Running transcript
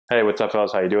Hey, what's up,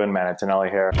 fellas? How you doing, man? Antonelli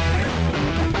here.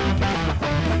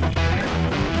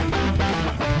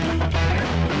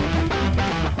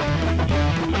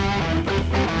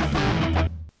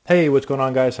 Hey, what's going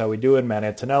on, guys? How we doing? Man,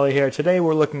 Antonelli here. Today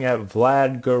we're looking at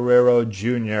Vlad Guerrero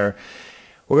Jr.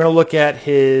 We're going to look at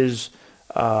his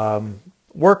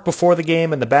work before the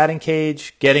game in the batting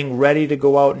cage, getting ready to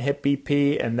go out and hit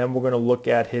BP, and then we're going to look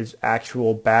at his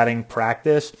actual batting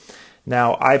practice.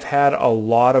 Now, I've had a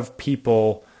lot of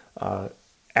people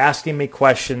asking me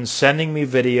questions, sending me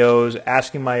videos,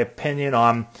 asking my opinion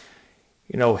on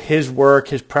his work,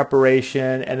 his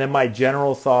preparation, and then my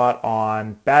general thought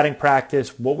on batting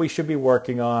practice, what we should be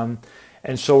working on.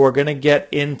 And so we're going to get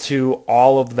into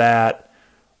all of that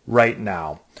right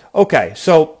now. Okay,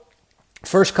 so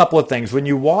first couple of things. When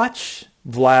you watch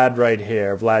Vlad right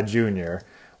here, Vlad Jr.,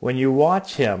 when you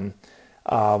watch him,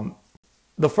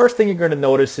 the first thing you're going to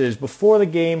notice is before the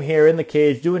game here in the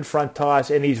cage, doing front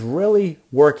toss, and he's really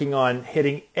working on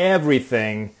hitting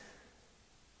everything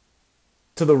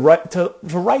to the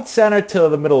right center to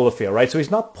the middle of the field, right? So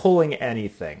he's not pulling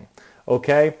anything,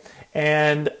 okay?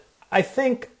 And I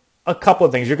think a couple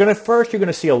of things. You're going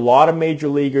to see a lot of major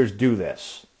leaguers do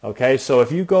this, okay? So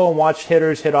if you go and watch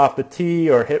hitters hit off the tee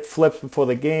or hit flips before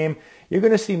the game, you're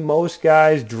going to see most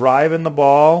guys driving the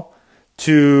ball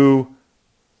to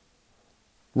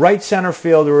right center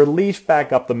field or at least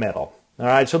back up the middle. All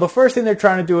right, so the first thing they're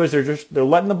trying to do is they're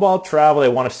letting the ball travel. They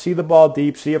want to see the ball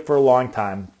deep, see it for a long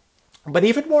time. But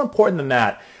even more important than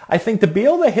that, I think to be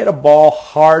able to hit a ball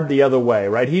hard the other way,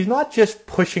 right? He's not just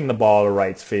pushing the ball to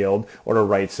right field or to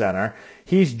right center.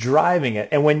 He's driving it.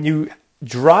 And when you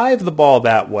drive the ball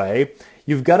that way,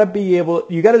 you got to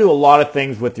do a lot of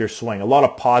things with your swing, a lot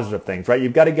of positive things, right?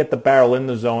 You've got to get the barrel in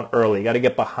the zone early. You got to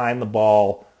get behind the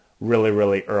ball really,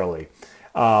 really early.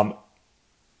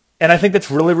 And I think that's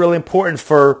really, really important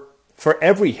for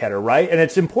every hitter, right? And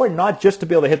it's important not just to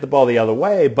be able to hit the ball the other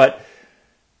way, but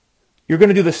you're going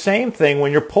to do the same thing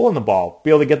when you're pulling the ball.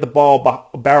 Be able to get the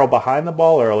barrel behind the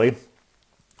ball early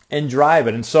and drive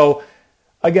it. And so,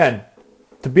 again,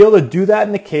 to be able to do that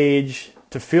in the cage,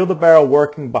 to feel the barrel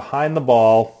working behind the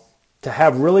ball, to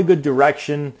have really good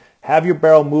direction, have your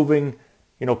barrel moving,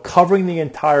 covering the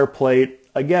entire plate,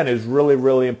 again, is really,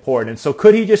 really important. And so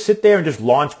could he just sit there and just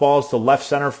launch balls to left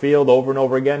center field over and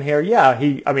over again here? Yeah,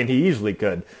 he easily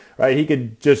could, right? He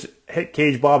could just hit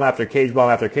cage bomb after cage bomb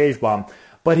after cage bomb.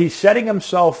 But he's setting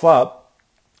himself up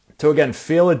to, again,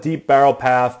 feel a deep barrel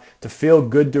path, to feel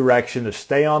good direction, to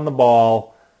stay on the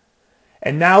ball.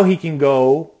 And now he can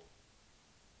go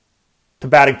to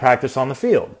batting practice on the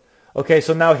field. Okay,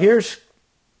 so now here's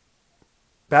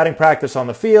batting practice on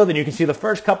the field, and you can see the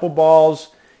first couple balls,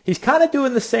 he's kind of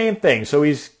doing the same thing. So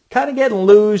he's kind of getting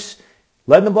loose,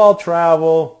 letting the ball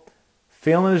travel,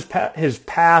 feeling his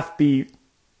path be,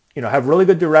 have really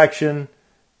good direction,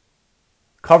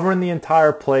 covering the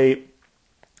entire plate,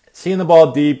 seeing the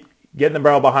ball deep, getting the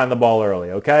barrel behind the ball early,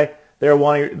 okay? That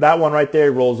one right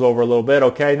there rolls over a little bit,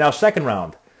 okay? Now second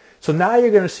round. So now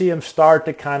you're going to see him start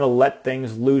to kind of let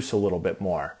things loose a little bit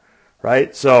more,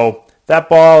 right? So that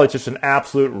ball, it's just an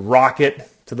absolute rocket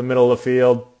to the middle of the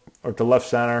field or to left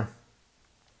center.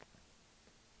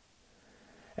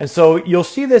 And so you'll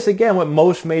see this again with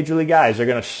most major league guys. They're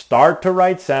going to start to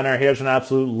right center. Here's an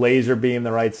absolute laser beam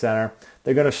to right center.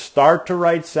 They're going to start to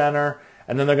right center,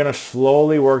 and then they're going to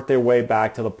slowly work their way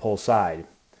back to the pull side.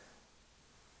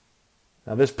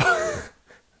 Now this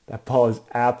that ball is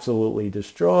absolutely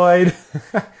destroyed.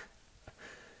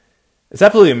 It's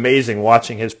absolutely amazing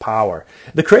watching his power.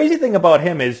 The crazy thing about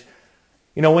him is,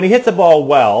 when he hits the ball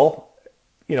well,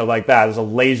 like that, there's a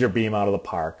laser beam out of the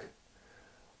park.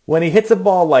 When he hits the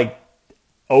ball like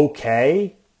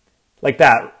okay, like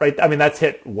that, right? I mean, that's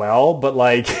hit well, but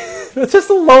like it's just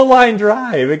a low line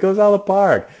drive. It goes out of the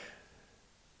park.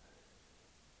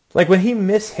 Like when he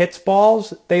mishits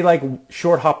balls, they like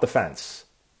short hop the fence.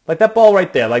 Like that ball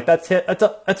right there, like that's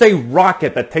a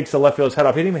rocket that takes the left field's head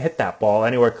off. He didn't even hit that ball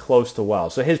anywhere close to well.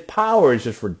 So his power is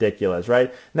just ridiculous, right?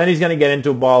 And then he's going to get into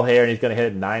a ball here and he's going to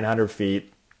hit it 900 feet.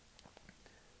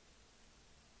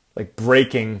 Like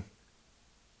breaking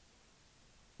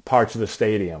parts of the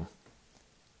stadium.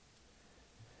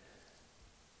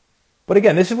 But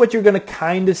again, this is what you're going to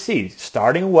kind of see.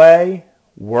 Starting away,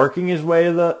 working his way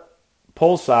to the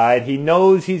pull side. He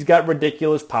knows he's got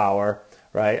ridiculous power,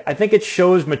 right? I think it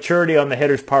shows maturity on the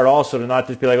hitter's part also to not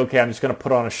just be like, okay, I'm just going to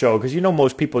put on a show. Because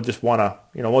most people just want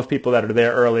to, most people that are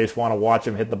there early just want to watch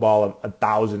him hit the ball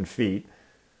 1,000 feet.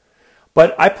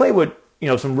 But I play with,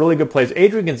 some really good plays.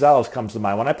 Adrian Gonzalez comes to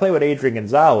mind. When I play with Adrian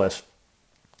Gonzalez,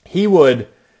 he would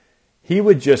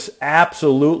just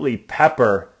absolutely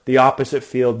pepper the opposite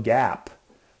field gap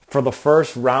for the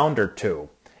first round or two.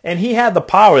 And he had the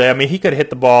power there. I mean, he could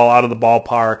hit the ball out of the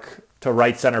ballpark to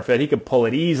right center field. He could pull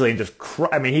it easily and just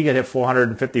I mean, he could hit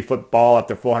 450-foot ball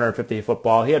after 450-foot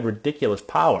ball. He had ridiculous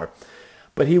power.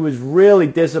 But he was really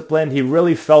disciplined. He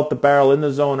really felt the barrel in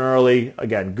the zone early.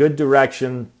 Again, good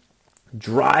direction,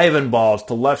 driving balls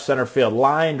to left center field,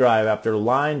 line drive after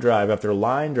line drive after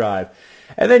line drive.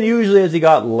 And then usually as he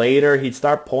got later, he'd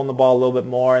start pulling the ball a little bit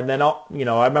more. And then, you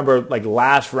know, I remember like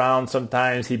last round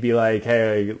sometimes he'd be like,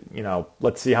 hey, you know,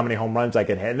 let's see how many home runs I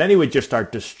can hit. And then he would just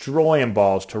start destroying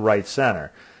balls to right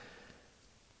center.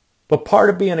 But part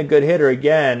of being a good hitter,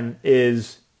 again,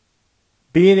 is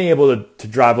being able to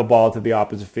drive a ball to the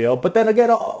opposite field, but then again,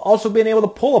 also being able to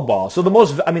pull a ball. So the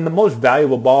most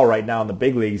valuable ball right now in the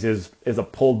big leagues is a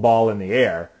pulled ball in the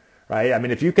air, right? I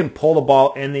mean, if you can pull the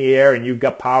ball in the air and you've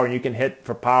got power and you can hit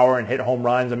for power and hit home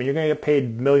runs, I mean, you're going to get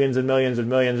paid millions and millions and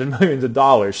millions and millions of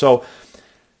dollars. So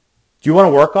do you want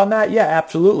to work on that? Yeah,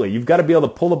 absolutely. You've got to be able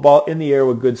to pull the ball in the air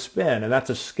with good spin, and that's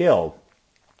a skill.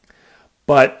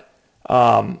 But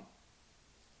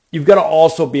you've got to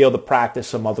also be able to practice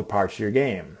some other parts of your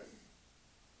game.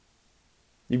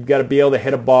 You've got to be able to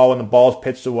hit a ball when the ball's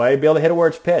pitched away, be able to hit it where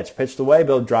it's pitched. Pitched away, be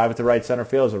able to drive it to right center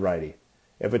field as a righty.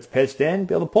 If it's pitched in,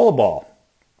 be able to pull a ball.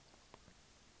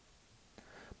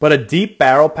 But a deep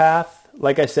barrel path,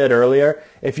 like I said earlier,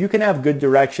 if you can have good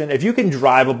direction, if you can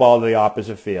drive a ball to the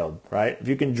opposite field, right? If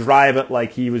you can drive it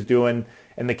like he was doing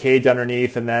in the cage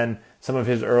underneath and then some of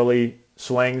his early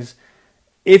swings,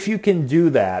 if you can do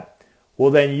that, well,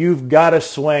 then you've got a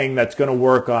swing that's going to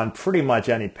work on pretty much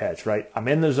any pitch, right? I'm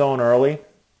in the zone early.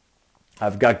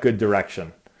 I've got good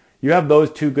direction. You have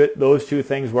those two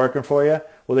things working for you,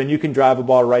 well, then you can drive a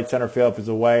ball to right center field if it's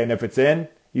away, and if it's in,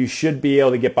 you should be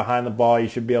able to get behind the ball. You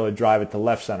should be able to drive it to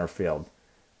left center field.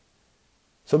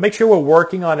 So make sure we're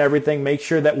working on everything. Make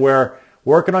sure that we're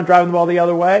working on driving the ball the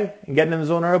other way and getting in the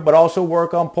zone early, but also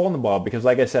work on pulling the ball because,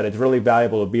 like I said, it's really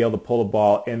valuable to be able to pull the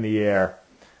ball in the air.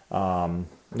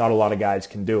 Not a lot of guys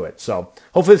can do it. So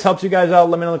hopefully this helps you guys out.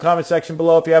 Let me know in the comment section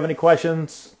below if you have any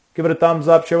questions. Give it a thumbs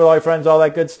up, share with all your friends, all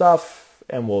that good stuff,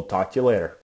 and we'll talk to you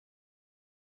later.